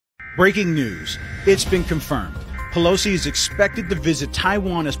Breaking news. It's been confirmed. Pelosi is expected to visit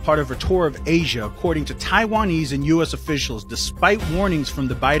Taiwan as part of her tour of Asia, according to Taiwanese and U.S. officials, despite warnings from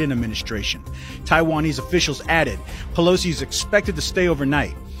the Biden administration. Taiwanese officials added, Pelosi is expected to stay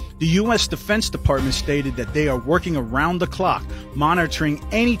overnight. The U.S. Defense Department stated that they are working around the clock, monitoring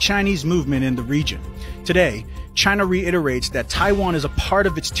any Chinese movement in the region. Today, China reiterates that Taiwan is a part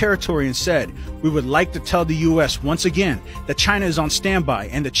of its territory and said, "We would like to tell the U.S. once again that China is on standby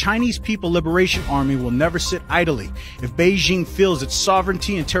and the Chinese People Liberation Army will never sit idly if Beijing feels its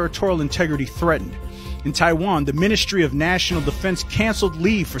sovereignty and territorial integrity threatened." In Taiwan, the Ministry of National Defense canceled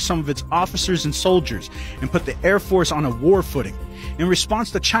leave for some of its officers and soldiers and put the Air Force on a war footing. In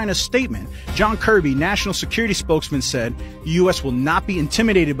response to China's statement, John Kirby, national security spokesman, said the U.S. will not be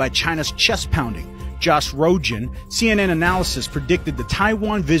intimidated by China's chest pounding. Josh Rogan, CNN analysis, predicted the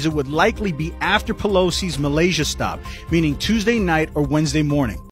Taiwan visit would likely be after Pelosi's Malaysia stop, meaning Tuesday night or Wednesday morning.